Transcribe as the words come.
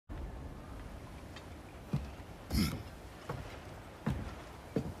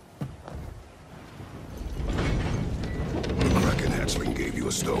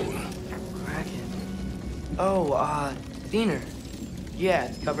Oh, Diener. Yeah,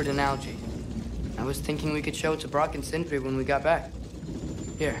 it's covered in algae. I was thinking we could show it to Brock and Sindri when we got back.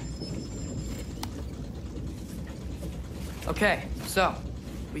 Here. Okay, so,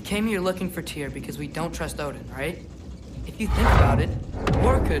 we came here looking for Tyr because we don't trust Odin, right? If you think about it,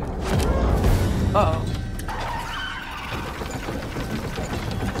 war could... Uh-oh.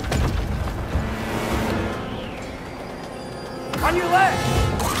 On your left!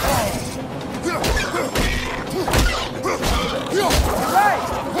 Right!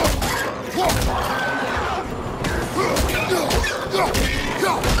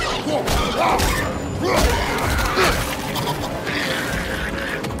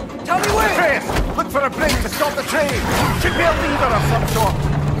 Tell me where! Atreus! Look for a brake to stop the train! Should be a lever of some sort!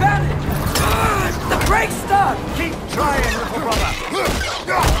 Found it! The brake's stuck! Keep trying, little brother!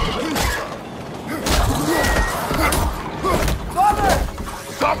 Father!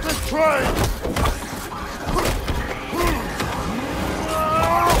 Stop this train!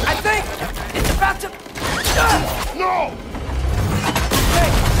 I think it's about to... No!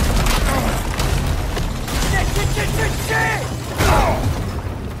 Shit!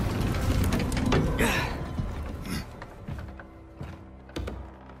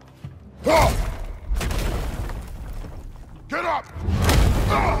 Get up!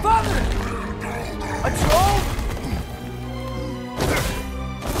 Father! A troll?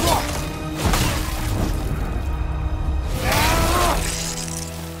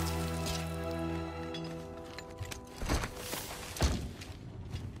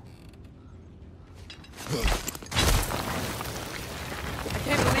 I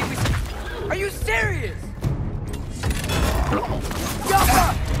can't believe we... Are you serious? Yappa!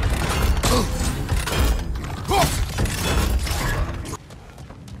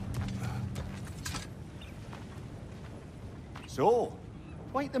 So,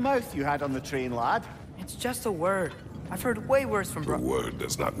 wipe the mouth you had on the train, lad. It's just a word. I've heard way worse from The word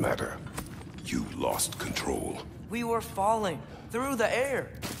does not matter. You lost control. We were falling through the air.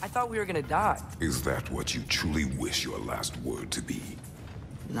 I thought we were gonna die. Is that what you truly wish your last word to be?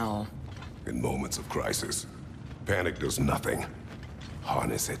 No. In moments of crisis, panic does nothing.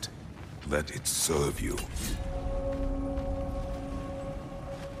 Harness it. Let it serve you.